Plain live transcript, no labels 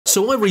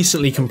So I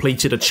recently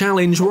completed a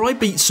challenge where I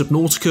beat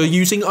Subnautica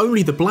using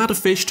only the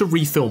Bladderfish to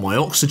refill my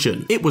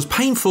oxygen. It was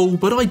painful,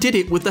 but I did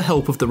it with the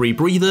help of the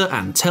rebreather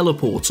and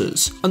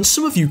teleporters. And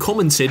some of you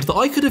commented that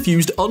I could have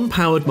used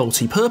unpowered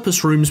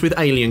multi-purpose rooms with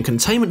alien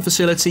containment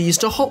facilities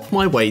to hop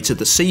my way to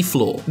the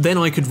seafloor. Then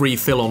I could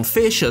refill on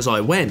fish as I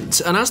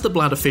went, and as the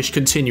Bladderfish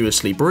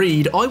continuously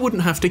breed, I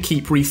wouldn't have to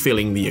keep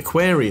refilling the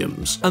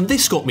aquariums. And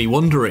this got me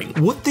wondering,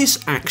 would this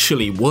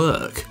actually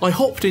work? I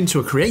hopped into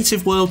a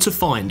creative world to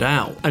find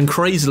out, and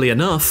crazily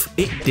enough,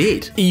 it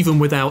did. Even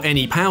without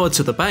any power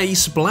to the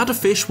base,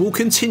 Bladderfish will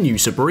continue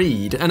to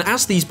breed, and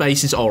as these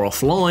bases are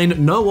offline,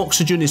 no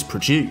oxygen is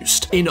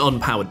produced. In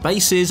unpowered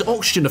bases,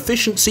 oxygen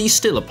efficiency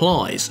still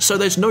applies, so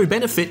there's no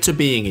benefit to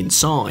being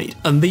inside.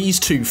 And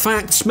these two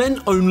facts meant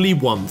only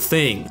one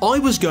thing. I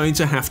was going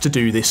to have to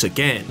do this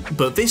again,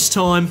 but this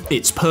time,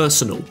 it's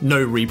personal.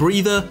 No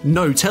rebreather,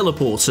 no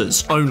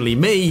teleporters, only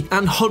me,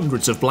 and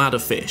hundreds of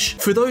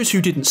Bladderfish. For those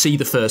who didn't see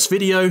the first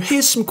video,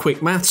 here's some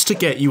quick maths to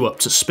get you up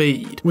to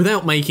speed.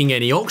 Without making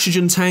any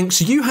oxygen tanks,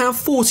 you have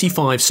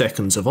 45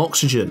 seconds of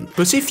oxygen.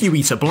 But if you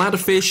eat a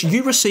Bladderfish,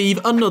 you receive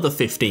another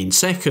 15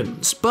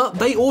 seconds. But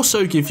they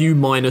also give you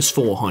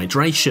 -4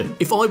 hydration.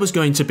 If I was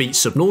going to beat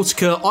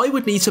Subnautica, I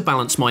would need to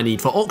balance my need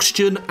for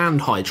oxygen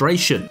and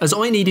hydration, as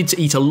I needed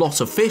to eat a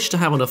lot of fish to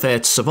have enough air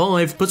to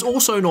survive, but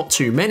also not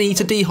too many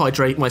to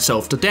dehydrate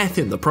myself to death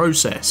in the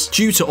process.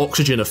 Due to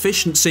oxygen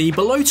efficiency,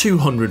 below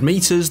 200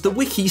 meters, the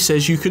wiki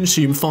says you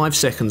consume 5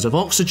 seconds of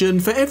oxygen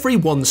for every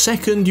 1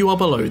 second you are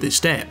below this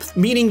depth,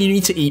 meaning you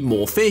need to eat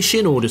more fish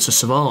in order to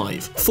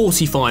survive.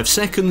 45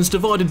 seconds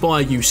divided by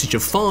a usage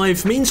of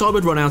 5 means I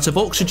would run out of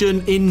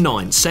oxygen in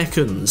 9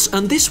 seconds,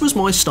 and this was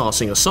my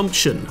starting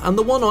assumption, and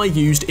the one I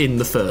used in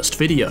the first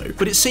video.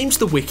 But it seems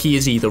the wiki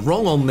is either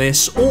wrong on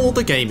this, or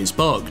the game is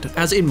bugged,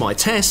 as in my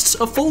tests,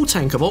 a full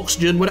tank of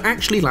oxygen would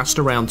actually last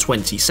around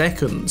 20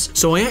 seconds,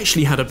 so I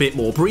actually had a bit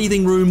more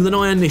breathing room than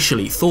I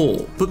initially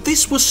thought. But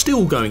this was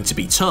still going to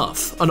be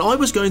tough, and I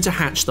was going to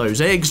hatch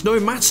those eggs no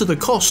matter the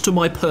cost to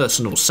my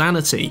personal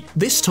sanity.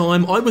 This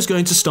time I was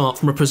going to start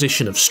from a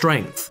position of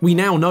strength. We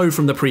now know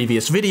from the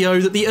previous video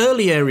that the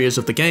early areas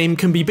of the game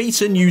can be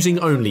beaten using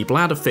only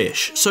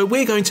Bladderfish, so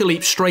we're going to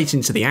leap straight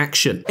into the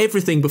action.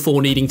 Everything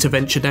before needing to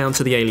venture down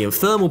to the alien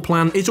thermal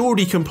plant is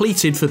already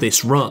completed for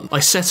this run. I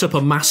set up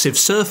a massive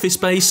surface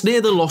base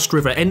near the Lost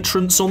River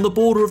entrance on the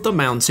border of the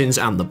mountains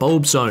and the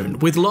bulb zone,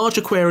 with large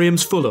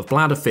aquariums full of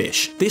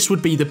Bladderfish. This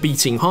would be the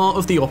beating heart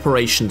of the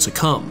operation to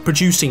come,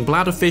 producing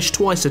Bladderfish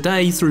twice a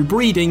day through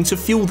breeding to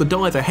fuel the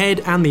dive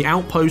ahead and the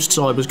outposts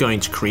I was going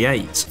to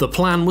create. The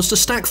plan was to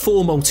stack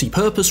 4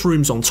 multi-purpose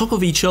rooms on top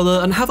of each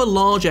other and have a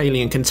large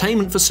alien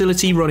containment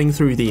facility running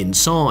through the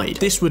inside.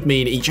 This would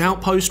mean each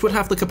outpost would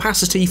have the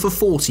capacity for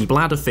 40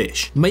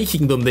 Bladderfish.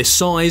 Making them this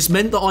size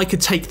meant that I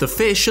could take the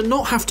fish and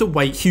not have to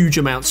wait huge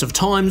amounts of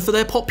time for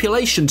their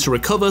population to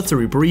recover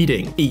through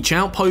breeding. Each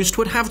outpost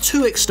would have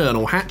 2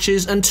 external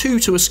hatches and 2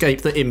 to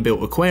escape the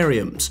inbuilt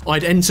aquariums.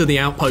 I'd enter the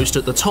outpost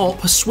at the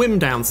top, swim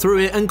down through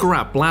it and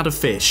grab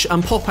Bladderfish,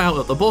 and pop out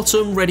at the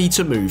bottom ready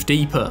to move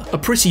deeper. A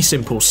pretty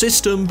simple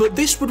system, but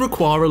this would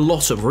require a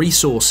lot of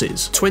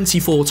resources.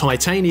 24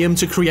 titanium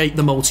to create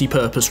the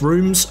multi-purpose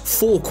rooms,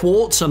 4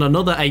 quartz and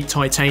another 8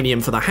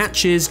 titanium for the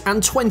hatches,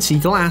 and 20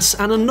 glass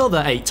and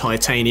another 8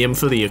 titanium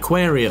for the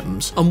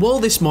aquariums. And while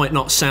this might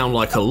not sound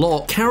like a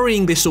lot,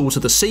 carrying this all to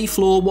the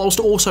seafloor whilst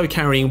also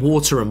carrying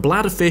water and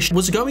Bladderfish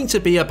was going to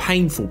be a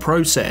painful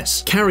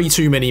process. Carry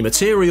too many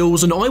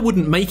materials and I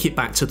wouldn't make it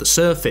back to the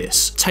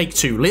surface. Take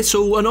too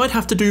little and I'd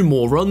have to do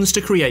more runs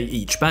to create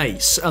each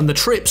base, and the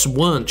trips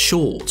weren't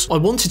short. I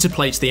wanted to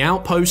place the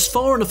outposts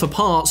far enough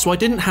apart so I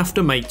didn't have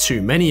to make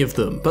too many of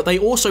them, but they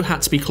also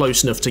had to be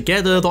close enough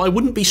together that I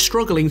wouldn't be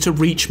struggling to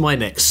reach my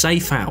next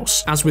safe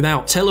house, as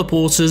without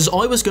teleporters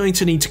I was going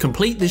to need to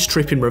complete this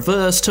trip in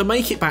reverse to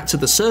make it back to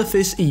the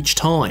surface each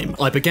time.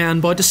 I began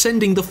by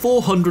descending the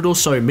 400 or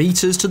so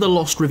meters to the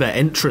Lost River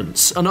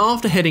entrance, and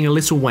after heading a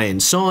little way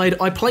inside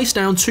I placed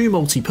down 2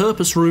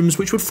 multi-purpose rooms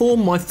which would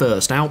form my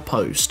first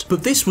outpost.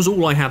 But this was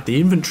all I had the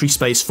inventory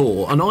space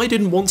for, and I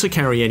didn't want to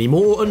carry any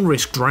more and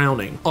risk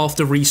drowning.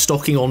 After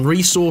restocking on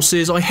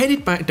resources, I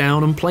headed back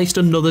down and placed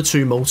another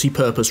 2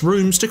 multi-purpose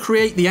rooms to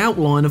create the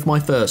outline of my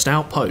first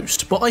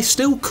outpost, but I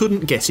still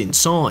couldn't get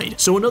inside,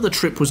 so another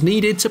trip was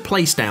needed to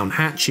place down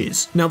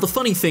hatches. Now the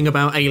funny thing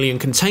about alien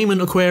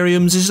containment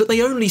aquariums is that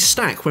they only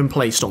stack when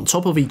placed on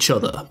top of each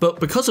other, but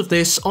because of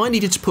this I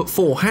needed to put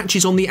 4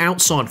 hatches on the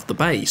outside of the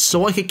base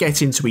so I could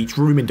get into each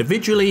room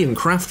individually and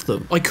craft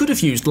them. I could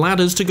have used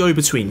ladders to go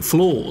between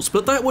floors,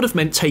 but that would have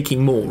meant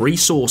taking more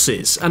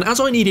resources, and as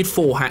I needed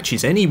 4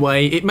 hatches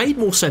anyway, it made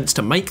more sense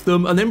to make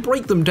them and then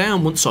break them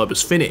down once I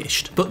was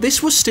finished. But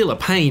this was still a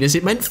pain as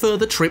it meant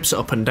further trips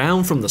up and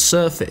down from the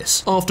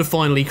surface. After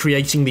finally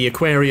creating the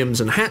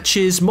aquariums and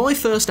hatches, my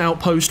first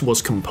outpost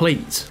was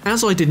complete.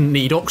 As I didn't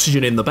need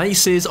oxygen in the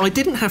bases, I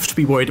didn't have to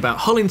be worried about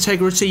hull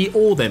integrity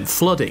or them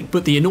flooding,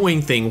 but the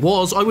annoying thing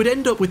was I would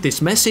end up with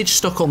this message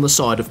stuck on the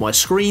side of my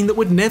screen that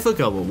would never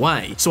go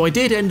away, so I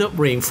did end up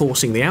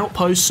reinforcing the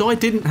outpost so I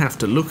didn't have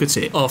to look at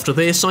it. After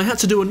this I had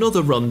to do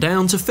another run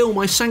down to fill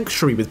my sanctuary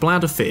sanctuary with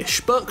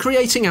Bladderfish, but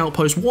creating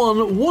Outpost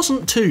 1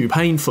 wasn't too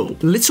painful.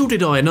 Little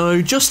did I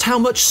know just how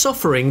much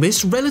suffering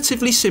this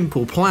relatively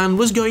simple plan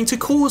was going to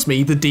cause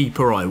me the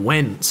deeper I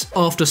went.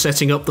 After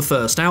setting up the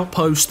first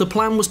outpost, the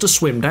plan was to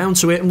swim down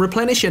to it and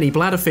replenish any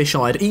Bladderfish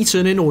I had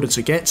eaten in order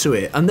to get to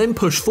it, and then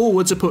push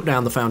forward to put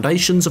down the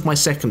foundations of my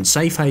second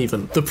safe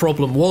haven. The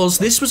problem was,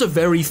 this was a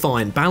very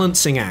fine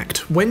balancing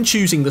act. When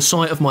choosing the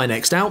site of my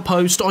next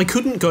outpost, I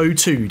couldn't go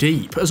too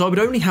deep, as I would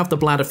only have the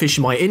Bladderfish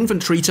in my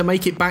inventory to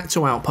make it back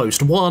to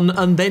Outpost 1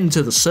 and then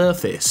to the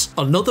surface.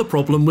 Another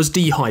problem was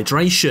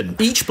dehydration.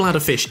 Each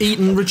Bladderfish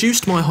eaten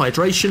reduced my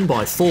hydration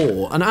by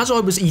 4, and as I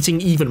was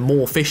eating even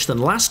more fish than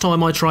last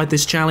time I tried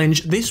this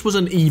challenge, this was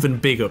an even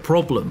bigger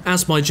problem.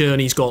 As my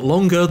journeys got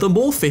longer, the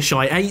more fish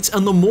I ate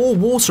and the more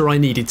water I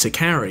needed to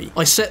carry.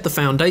 I set the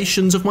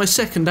foundations of my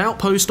second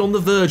outpost on the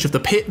verge of the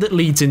pit that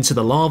leads into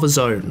the lava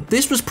zone.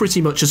 This was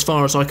pretty much as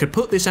far as I could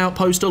put this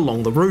outpost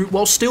along the route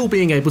while still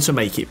being able to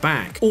make it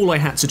back. All I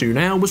had to do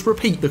now was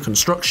repeat the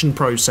construction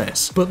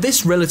process. But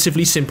this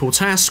relatively simple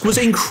task was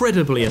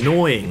incredibly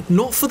annoying.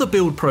 Not for the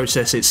build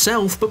process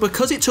itself, but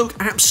because it took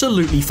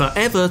absolutely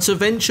forever to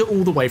venture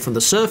all the way from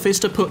the surface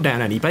to put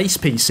down any base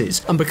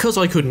pieces. And because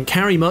I couldn't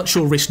carry much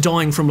or risk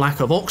dying from lack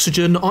of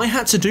oxygen, I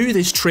had to do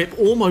this trip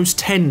almost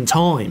 10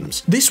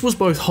 times. This was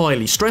both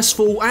highly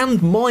stressful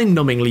and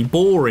mind-numbingly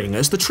boring,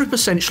 as the trip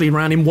essentially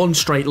ran in one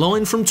straight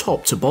line from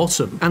top to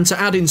bottom. And to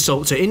add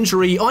insult to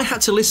injury, I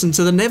had to listen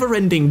to the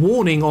never-ending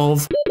warning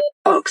of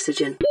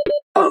oxygen,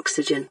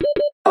 oxygen,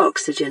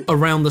 oxygen.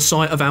 Around the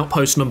site of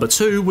outpost number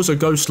 2 was a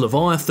ghost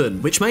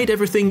leviathan, which made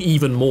everything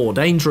even more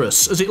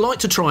dangerous, as it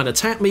liked to try and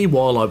attack me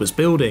while I was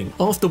building.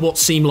 After what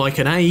seemed like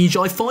an age,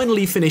 I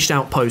finally finished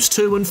outpost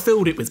 2 and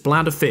filled it with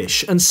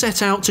Bladderfish, and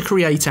set out to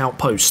create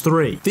outpost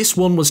 3. This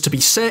one was to be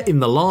set in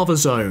the lava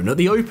zone, at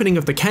the opening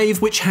of the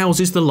cave which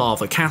houses the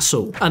lava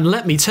castle. And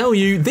let me tell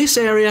you, this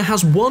area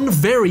has one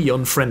very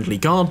unfriendly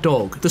guard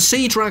dog, the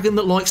sea dragon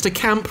that likes to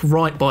camp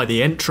right by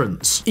the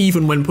entrance.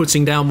 Even when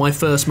putting down my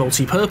first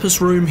multi-purpose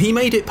room, he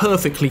made it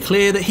perfectly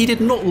clear that he did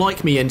not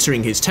like me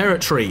entering his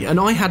territory, and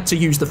I had to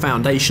use the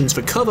foundations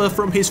for cover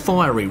from his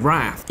fiery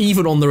wrath.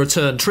 Even on the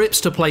return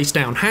trips to place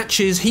down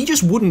hatches, he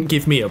just wouldn't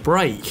give me a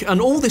break,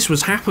 and all this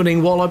was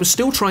happening while I was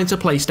still trying to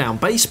place down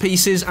base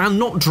pieces and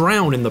not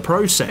drown in the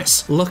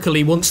process.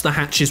 Luckily, once the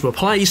hatches were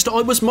placed,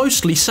 I was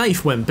mostly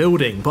safe when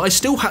building, but I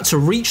still had to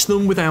reach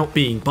them without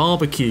being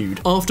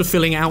barbecued. After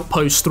filling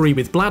outpost 3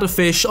 with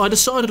Bladderfish, I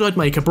decided I'd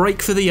make a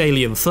break for the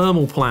alien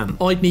thermal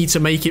plant. I'd need to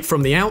make it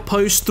from the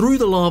outpost through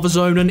the lava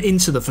zone and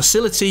into the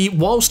facility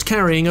whilst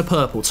carrying a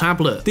purple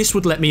tablet. This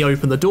would let me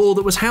open the door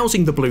that was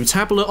housing the blue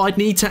tablet I'd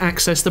need to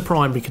access the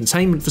primary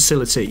containment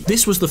facility.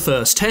 This was the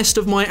first test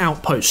of my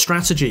outpost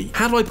strategy.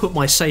 Had I put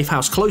my safe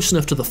house close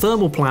enough to the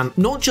thermal plant,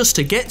 not just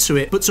to get to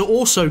it, but to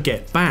also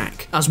get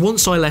back, as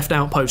once I left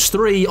outpost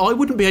 3, I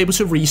wouldn't be able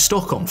to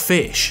restock on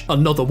fish.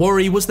 Another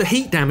worry was the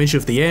heat damage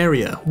of the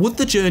area. Would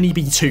the journey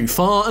be too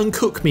far and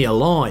cook me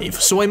alive?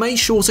 So I made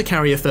sure to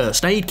carry a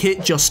first aid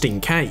kit just in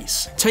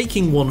case.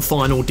 Taking one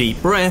final deep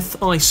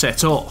breath, I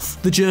set off.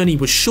 The journey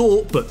was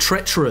short but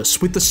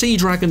treacherous, with the sea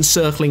dragon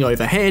circling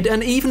overhead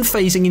and even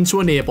phasing into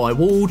a nearby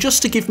wall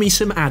just to give me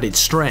some added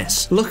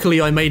stress. Luckily,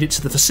 I made it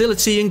to the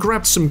facility and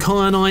grabbed some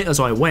kyanite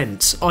as I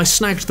went. I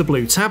snagged the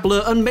blue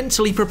tablet and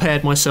mentally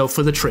prepared myself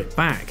for the trip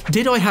back.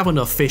 Did I have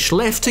enough fish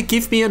left to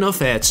give me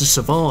enough air to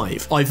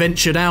survive? I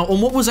ventured out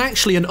on what was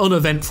actually an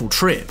uneventful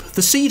trip.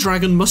 The sea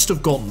dragon must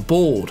have gotten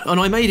bored, and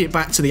I made it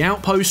back to the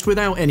outpost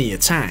without any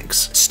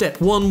attacks. Step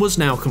 1 was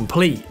now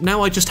complete.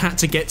 Now I just had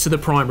to get to the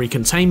primary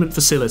containment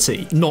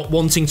facility. Not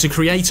wanting to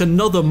create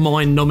another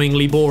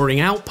mind-numbingly boring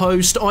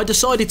outpost, I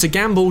decided to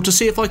gamble to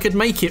see if I could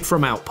make it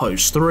from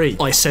outpost 3.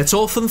 I set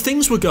off and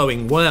things were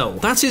going well.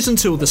 That is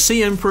until the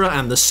Sea Emperor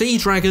and the Sea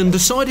Dragon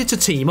decided to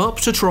team up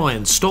to try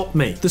and stop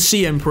me. The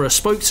Sea Emperor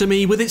spoke to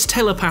me with its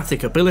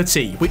telepathic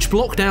ability, which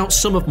blocked out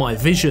some of my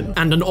vision,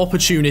 and an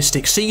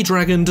opportunistic Sea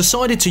Dragon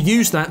decided to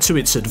use that to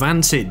its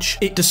advantage.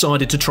 It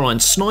decided to try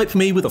and snipe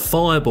me with a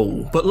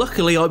fireball, but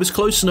luckily I was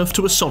close enough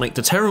to a sonic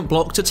deterrent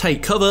block to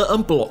take cover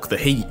and block the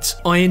heat.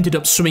 I ended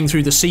up swimming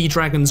through the Sea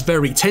Dragon's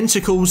very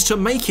tentacles to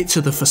make it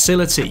to the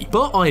facility,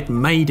 but I'd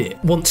made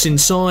it. Once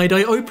inside,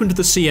 I opened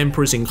the Sea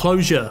Emperor's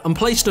enclosure and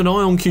placed an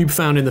ion cube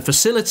found in the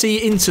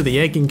facility into the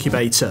egg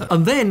incubator,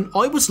 and then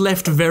I was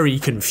left very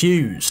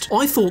confused.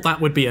 I thought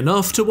that would be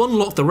enough to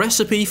unlock the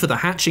recipe for the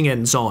hatching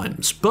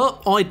enzymes,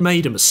 but I'd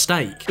made a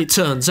mistake. It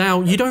turns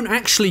out you don't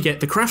actually get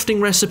the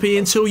crafting recipe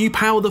until you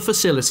power the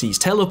facility's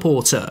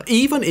teleporter,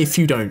 even if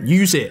you don't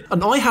use it,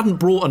 and I hadn't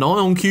brought an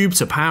ion cube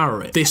to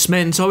power it. This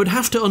meant I would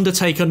have to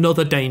undertake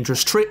another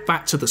dangerous trip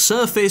back to the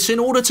surface in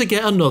order to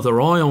get another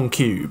ion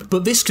cube.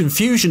 But this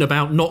confusion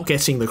about not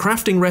getting the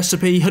crafting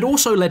recipe had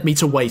also led me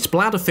to waste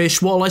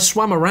Bladderfish while I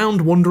swam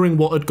around wondering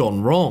what had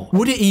gone wrong.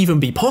 Would it even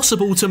be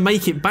possible to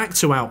make it back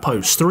to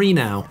outpost 3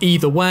 now?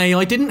 Either way,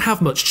 I didn't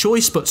have much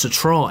choice but to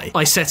try.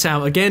 I set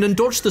out again and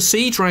dodged the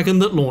sea dragon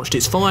that launched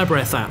its fire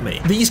breath at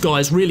me. These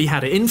guys really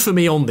had it in for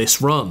me on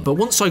this run, but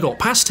once I got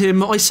past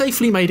him, I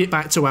safely made it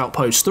back to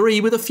outpost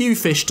 3 with a few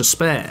fish to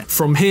spare.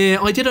 From here,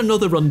 I did another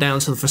another run down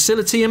to the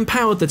facility and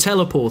powered the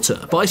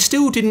teleporter, but I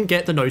still didn't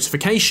get the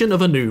notification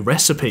of a new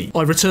recipe.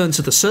 I returned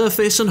to the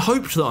surface and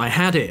hoped that I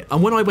had it,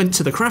 and when I went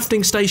to the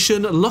crafting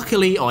station,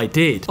 luckily I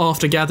did.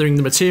 After gathering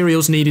the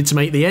materials needed to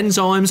make the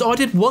enzymes, I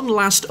did one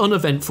last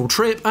uneventful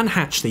trip and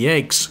hatched the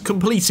eggs,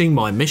 completing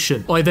my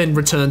mission. I then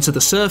returned to the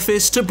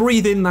surface to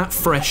breathe in that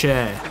fresh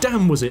air.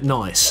 Damn, was it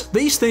nice.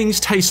 These things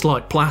taste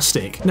like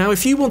plastic. Now,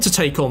 if you want to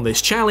take on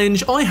this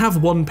challenge, I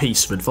have one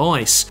piece of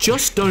advice.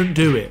 Just don't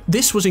do it.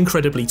 This was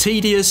incredibly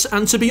tedious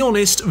and, to be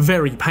honest,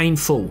 very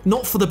painful.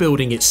 Not for the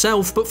building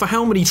itself, but for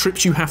how many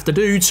trips you have to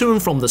do to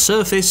and from the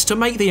surface to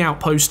make the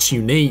outposts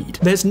you need.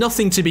 There's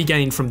nothing to be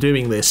gained from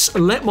doing this.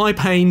 Let my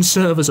pain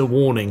serve as a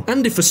warning.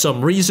 And if for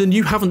some reason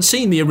you haven't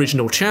seen the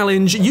original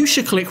challenge, you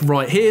should click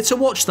right here to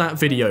watch that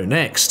video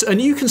next,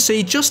 and you can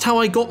see just how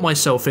I got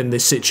myself in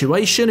this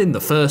situation in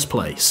the first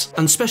place.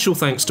 And special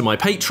thanks to my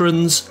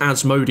patrons,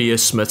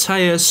 Asmodeus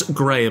Matthias,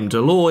 Graham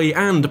DeLoye,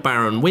 and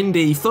Baron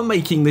Windy for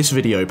making this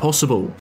video possible.